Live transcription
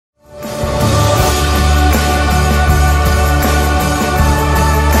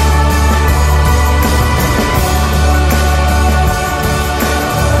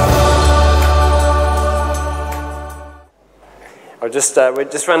We're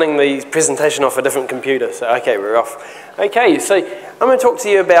just running the presentation off a different computer, so okay, we're off. Okay, so I'm going to talk to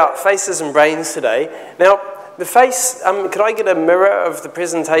you about faces and brains today. Now, the face, could I get a mirror of the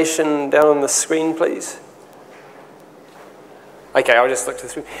presentation down on the screen, please? Okay, I'll just look to the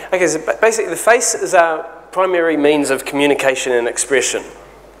screen. Okay, so basically the face is our primary means of communication and expression.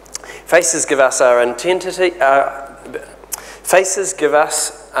 Faces give us our identity. Faces give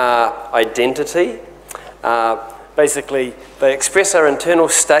us our identity. Basically, they express our internal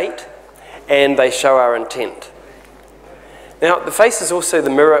state and they show our intent. Now, the face is also the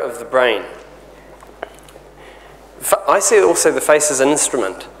mirror of the brain. I see also the face as an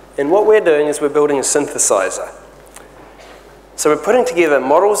instrument, and what we're doing is we're building a synthesizer. So we're putting together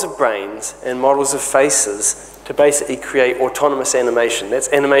models of brains and models of faces to basically create autonomous animation. That's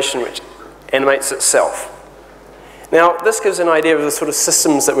animation which animates itself. Now, this gives an idea of the sort of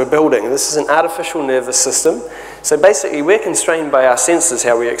systems that we're building. This is an artificial nervous system. So basically, we're constrained by our senses,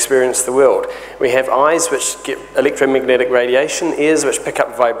 how we experience the world. We have eyes which get electromagnetic radiation, ears which pick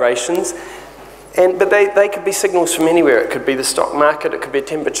up vibrations, but they could be signals from anywhere. It could be the stock market, it could be a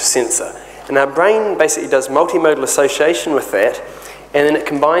temperature sensor. And our brain basically does multimodal association with that, and then it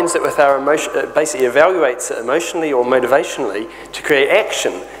combines it with our emotion, it basically evaluates it emotionally or motivationally to create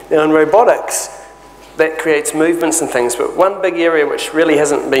action. Now, in robotics, that creates movements and things, but one big area which really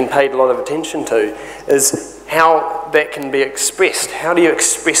hasn't been paid a lot of attention to is how that can be expressed. How do you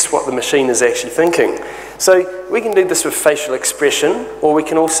express what the machine is actually thinking? So we can do this with facial expression, or we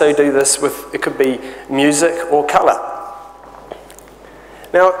can also do this with, it could be music or colour.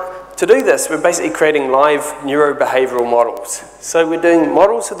 Now, to do this, we're basically creating live neurobehavioral models. So we're doing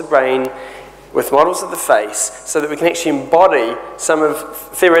models of the brain with models of the face so that we can actually embody some of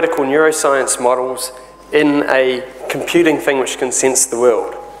theoretical neuroscience models in a computing thing which can sense the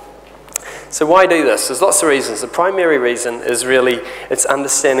world. So why do this? There's lots of reasons. The primary reason is really it's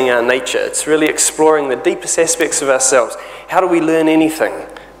understanding our nature. It's really exploring the deepest aspects of ourselves. How do we learn anything?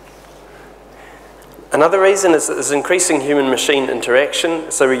 Another reason is increasing human-machine interaction,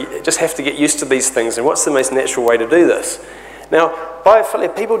 so we just have to get used to these things, and what's the most natural way to do this? Now,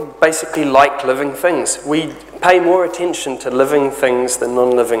 biophilia, people basically like living things. We pay more attention to living things than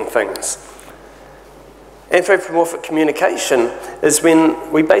non-living things. Anthropomorphic communication is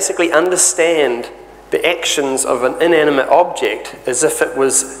when we basically understand the actions of an inanimate object as if it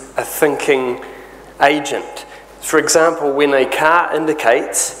was a thinking agent. For example, when a car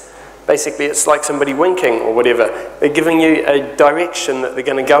indicates, basically it's like somebody winking or whatever. They're giving you a direction that they're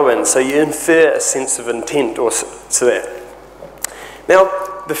going to go in, so you infer a sense of intent or to that.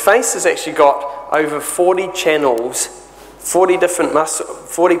 Now, the face has actually got over 40 channels, 40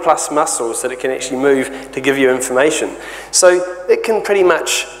 plus muscles that it can actually move to give you information. So it can pretty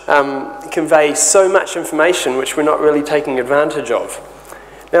much convey so much information which we're not really taking advantage of.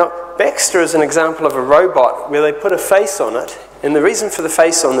 Now, Baxter is an example of a robot where they put a face on it, and the reason for the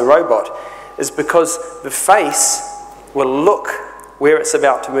face on the robot is because the face will look where it's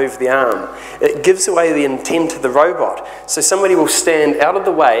about to move the arm. It gives away the intent of the robot. So somebody will stand out of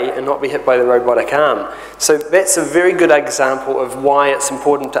the way and not be hit by the robotic arm. So that's a very good example of why it's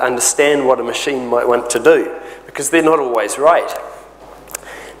important to understand what a machine might want to do, because they're not always right.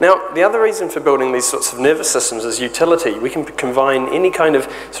 Now, the other reason for building these sorts of nervous systems is utility. We can combine any kind of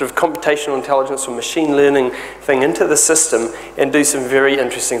sort of computational intelligence or machine learning thing into the system and do some very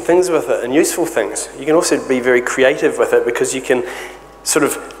interesting things with it and useful things. You can also be very creative with it because you can sort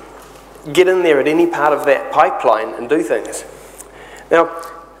of get in there at any part of that pipeline and do things. Now,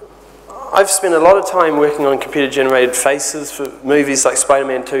 I've spent a lot of time working on computer-generated faces for movies like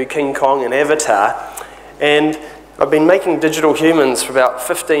Spider-Man 2, King Kong, and Avatar, and I've been making digital humans for about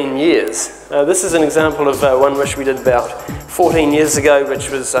 15 years. This is an example of one which we did about 14 years ago, which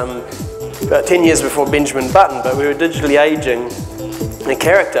was about 10 years before Benjamin Button, but we were digitally aging a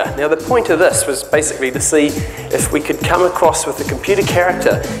character. Now, the point of this was basically to see if we could come across with a computer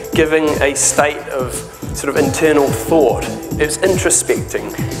character giving a state of sort of internal thought. It was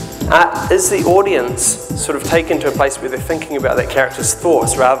introspecting. Is the audience sort of taken to a place where they're thinking about that character's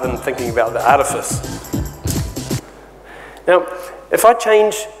thoughts rather than thinking about the artifice? Now, if I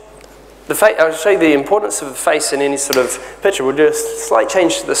change the face, I'll show you the importance of the face in any sort of picture. We'll do a slight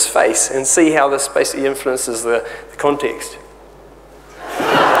change to this face and see how this basically influences the context.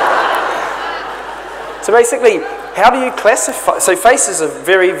 So basically, how do you classify? So faces are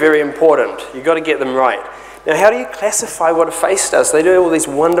very, very important. You've got to get them right. Now, how do you classify what a face does? They do all these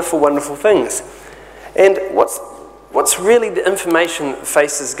wonderful, wonderful things. And what's really the information that the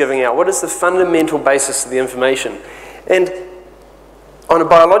face is giving out? What is the fundamental basis of the information? And on a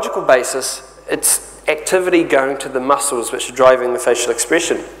biological basis, it's activity going to the muscles which are driving the facial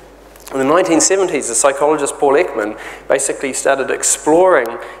expression. In the 1970s, the psychologist Paul Ekman basically started exploring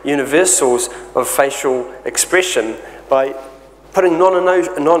universals of facial expression by putting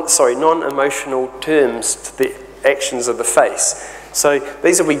non-emotional terms to the actions of the face. So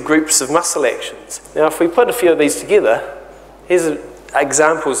these will be groups of muscle actions. Now, if we put a few of these together, here's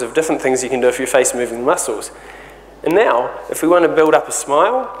examples of different things you can do if your face moving muscles. And now, if we want to build up a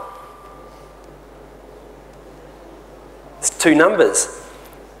smile, it's 2 numbers.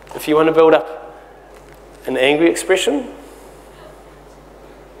 If you want to build up an angry expression,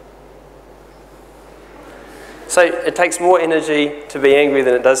 so it takes more energy to be angry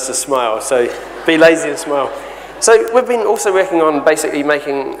than it does to smile, so be lazy and smile. So we've been also working on basically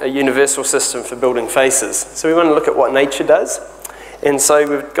making a universal system for building faces. So we want to look at what nature does. And so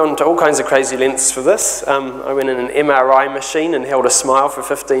we've gone to all kinds of crazy lengths for this. I went in an MRI machine and held a smile for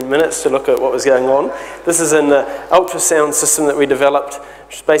 15 minutes to look at what was going on. This is an ultrasound system that we developed,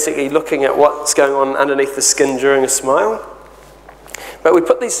 which is basically looking at what's going on underneath the skin during a smile. But we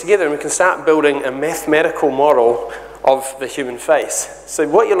put these together and we can start building a mathematical model of the human face. So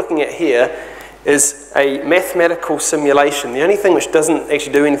what you're looking at here is a mathematical simulation. The only thing which doesn't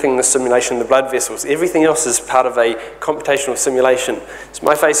actually do anything in the simulation are the blood vessels. Everything else is part of a computational simulation. It's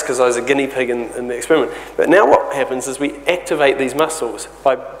my face because I was a guinea pig in the experiment. But now what happens is we activate these muscles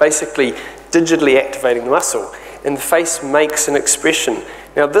by basically digitally activating the muscle, and the face makes an expression.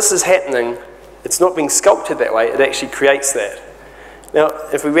 Now this is happening, it's not being sculpted that way, it actually creates that. Now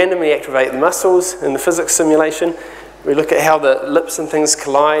if we randomly activate the muscles in the physics simulation, we look at how the lips and things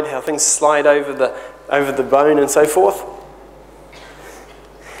collide, how things slide over the bone and so forth.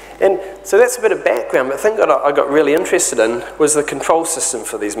 And so that's a bit of background, but the thing that I got really interested in was the control system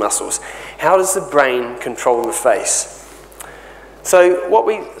for these muscles. How does the brain control the face? So what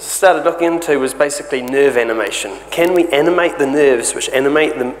we started looking into was basically nerve animation. Can we animate the nerves which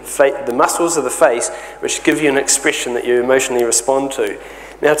animate the muscles of the face which give you an expression that you emotionally respond to?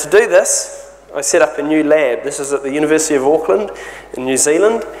 Now to do this, I set up a new lab. This is at the University of Auckland in New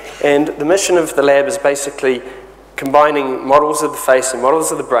Zealand, and the mission of the lab is basically combining models of the face and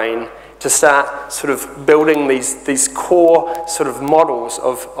models of the brain to start sort of building these core sort of models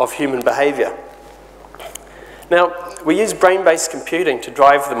of human behavior. Now, we use brain-based computing to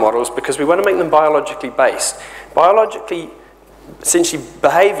drive the models because we want to make them biologically based. Biologically, essentially,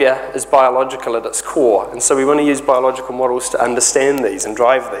 behavior is biological at its core, and so we want to use biological models to understand these and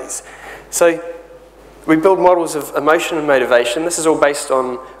drive these. So we build models of emotion and motivation. This is all based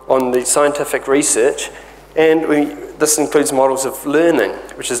on the scientific research, and this includes models of learning,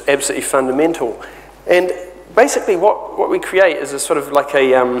 which is absolutely fundamental. And basically what we create is a sort of like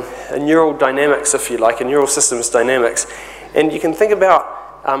a neural dynamics, if you like, a neural systems dynamics. And you can think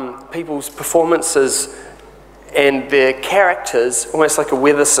about people's performances and their characters almost like a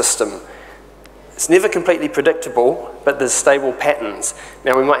weather system. It's never completely predictable, but there's stable patterns.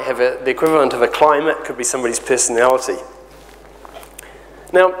 Now we might have the equivalent of a climate, could be somebody's personality.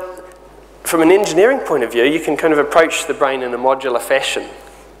 Now, from an engineering point of view, you can kind of approach the brain in a modular fashion.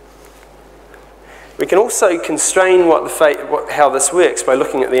 We can also constrain how this works by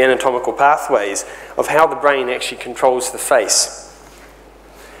looking at the anatomical pathways of how the brain actually controls the face.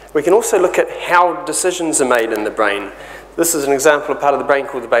 We can also look at how decisions are made in the brain. This is an example of part of the brain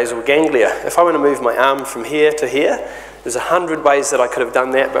called the basal ganglia. If I want to move my arm from here to here, there's 100 ways that I could have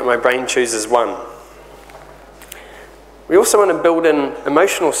done that, but my brain chooses one. We also want to build in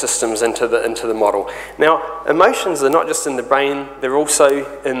emotional systems into the model. Now, emotions are not just in the brain; they're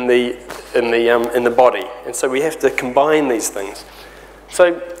also in the body, and so we have to combine these things.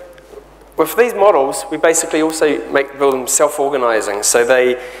 So, with these models, we basically also build them self-organizing, so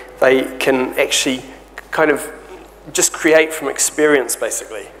they can actually kind of just create from experience,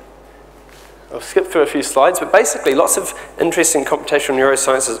 basically. I'll skip through a few slides, but basically lots of interesting computational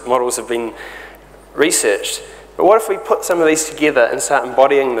neuroscience models have been researched. But what if we put some of these together and start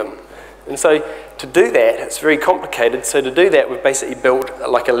embodying them? And so to do that, it's very complicated. So to do that, we've basically built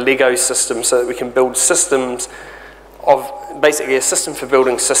like a Lego system so that we can build systems of, basically a system for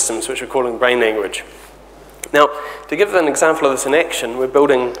building systems, which we're calling brain language. Now, to give an example of this in action, we're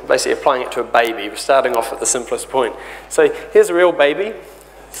basically applying it to a baby. We're starting off at the simplest point. So here's a real baby.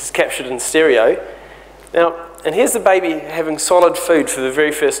 This is captured in stereo. Now, and here's the baby having solid food for the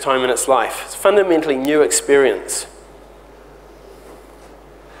very first time in its life. It's a fundamentally new experience.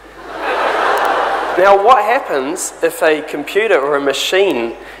 Now, what happens if a computer or a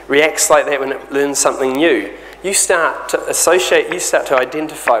machine reacts like that when it learns something new? You start to associate, you start to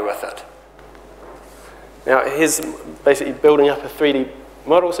identify with it. Now, here's basically building up a 3D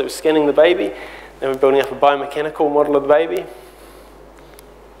model, so we're scanning the baby. Then we're building up a biomechanical model of the baby.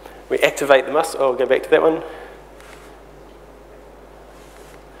 We activate the muscle. Oh, I'll go back to that one.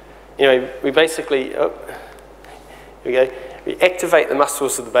 Anyway, we basically, oh, here we go. We activate the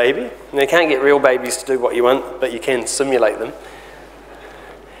muscles of the baby. Now, you can't get real babies to do what you want, but you can simulate them.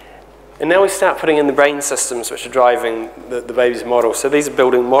 And now we start putting in the brain systems which are driving the baby's model. So these are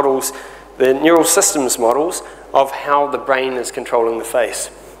building models, the neural systems models of how the brain is controlling the face.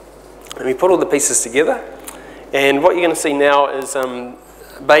 And we put all the pieces together. And what you're going to see now is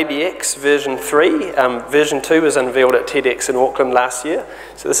Baby X version 3. Version 2 was unveiled at TEDx in Auckland last year.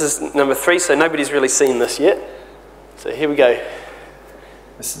 So this is number 3, so nobody's really seen this yet. So here we go.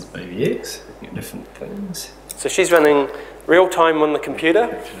 This is Baby X, different things. So she's running real time on the computer.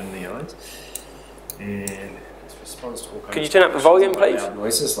 In the eyes. And it responds to all kinds. Could you turn up the volume, please?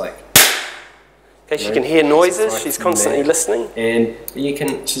 Noises like. Okay, she can hear noises. She's constantly listening. And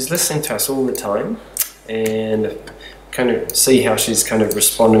she's listening to us all the time, and kind of see how she's kind of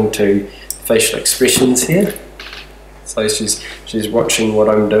responding to facial expressions here. So she's watching what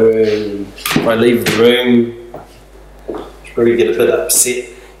I'm doing. If I leave the room, she'll probably get a bit upset.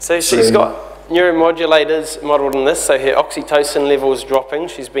 So she's got neuromodulators modelled in this, so her oxytocin level is dropping,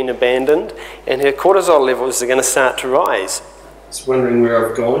 she's been abandoned, and her cortisol levels are going to start to rise. Just wondering where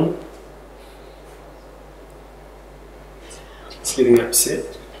I've gone. It's getting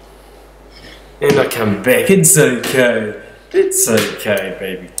upset. And I come back, it's okay. It's okay,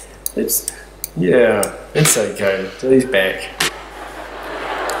 baby. Yeah, it's okay. So he's back.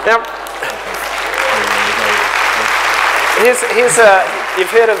 Now,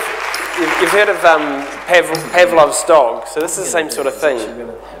 you've heard of Pavlov's dog, so this is the same sort of thing.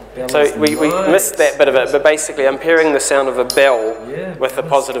 So we missed that bit of it, but basically I'm pairing the sound of a bell with a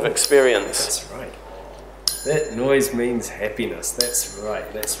positive experience. That's right. That noise means happiness. That's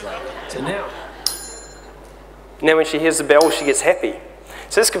right, that's right. So now when she hears the bell, she gets happy.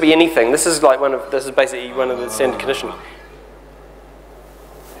 So this could be anything. This is basically one of the standard conditions.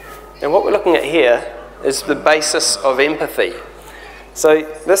 And what we're looking at here is the basis of empathy. So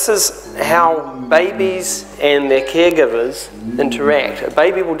this is how babies and their caregivers interact. A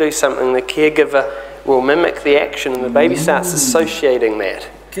baby will do something, the caregiver will mimic the action, and the baby starts associating that.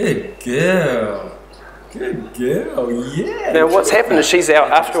 Good girl. Good girl, yeah. Now what's happened is she's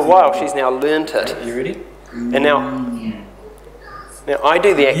out, after a while, she's now learnt it. You ready? And now I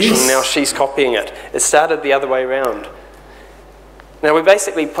do the action, now she's copying it. It started the other way around. Now we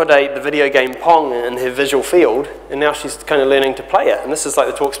basically put the video game Pong in her visual field, and now she's kind of learning to play it. And this is like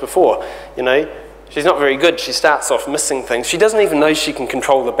the talks before, you know. She's not very good. She starts off missing things. She doesn't even know she can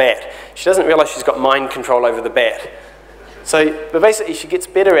control the bat. She doesn't realise she's got mind control over the bat. So, but basically she gets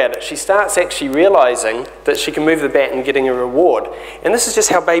better at it. She starts actually realising that she can move the bat and getting a reward. And this is just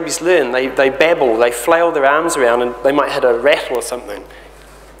how babies learn. They babble, they flail their arms around, and they might hit a rat or something.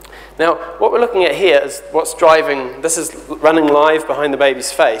 Now, what we're looking at here is what's driving, this is running live behind the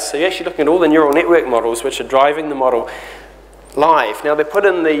baby's face. So you're actually looking at all the neural network models which are driving the model live. Now, they're put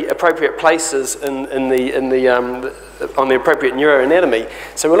in the appropriate places on the appropriate neuroanatomy.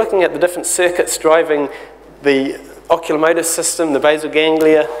 So we're looking at the different circuits driving the oculomotor system, the basal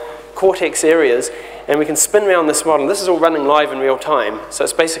ganglia, cortex areas, and we can spin around this model. This is all running live in real time. So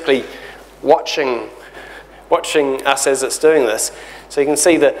it's basically watching us as it's doing this. So you can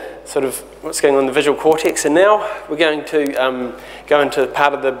see the sort of what's going on in the visual cortex. And now we're going to go into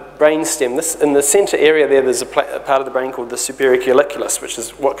part of the brainstem. In the center area there's a part of the brain called the superior colliculus, which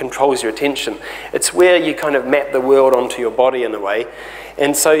is what controls your attention. It's where you kind of map the world onto your body in a way.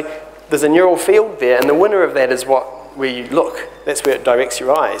 And so there's a neural field there, and the winner of that is where you look. That's where it directs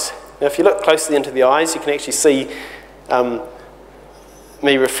your eyes. Now if you look closely into the eyes, you can actually see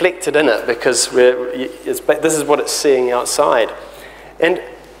me reflected in it, because this is what it's seeing outside. And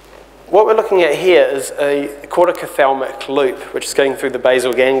what we're looking at here is a corticothalamic loop which is going through the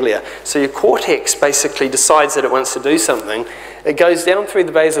basal ganglia. So your cortex basically decides that it wants to do something. It goes down through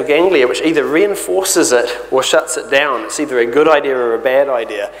the basal ganglia, which either reinforces it or shuts it down. It's either a good idea or a bad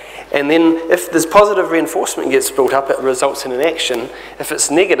idea. And then if there's positive reinforcement gets built up, it results in an action. If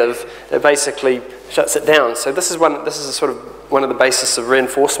it's negative, it basically shuts it down. So this is sort of one of the bases of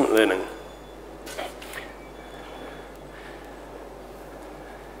reinforcement learning.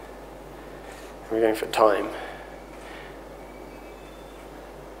 We're going for time.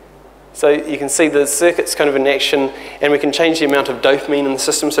 So you can see the circuit's kind of in action, and we can change the amount of dopamine in the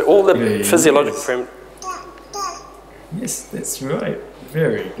system. So all the physiological parameters. Yes, that's right.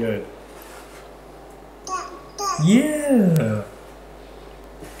 Very good. Yeah.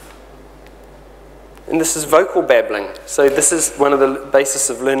 and this is vocal babbling. So this is one of the basis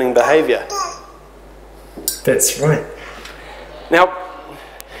of learning behaviour. That's right. Now,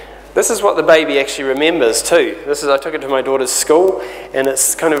 this is what the baby actually remembers too. I took it to my daughter's school, and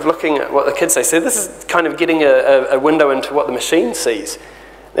it's kind of looking at what the kids say. So this is kind of getting a window into what the machine sees.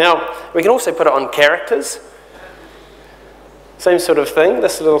 Now, we can also put it on characters. Same sort of thing.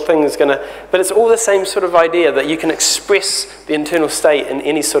 This little thing is going to, but it's all the same sort of idea that you can express the internal state in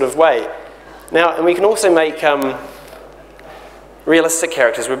any sort of way. Now, and we can also make realistic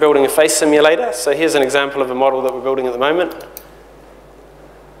characters. We're building a face simulator. So here's an example of a model that we're building at the moment.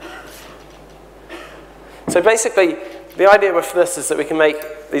 So basically, the idea with this is that we can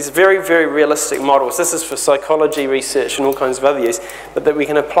make these very, very realistic models. This is for psychology research and all kinds of other use, but that we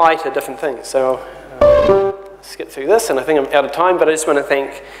can apply to different things. So I'll skip through this, and I think I'm out of time, but I just want to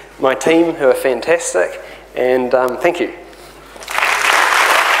thank my team, who are fantastic, and thank you.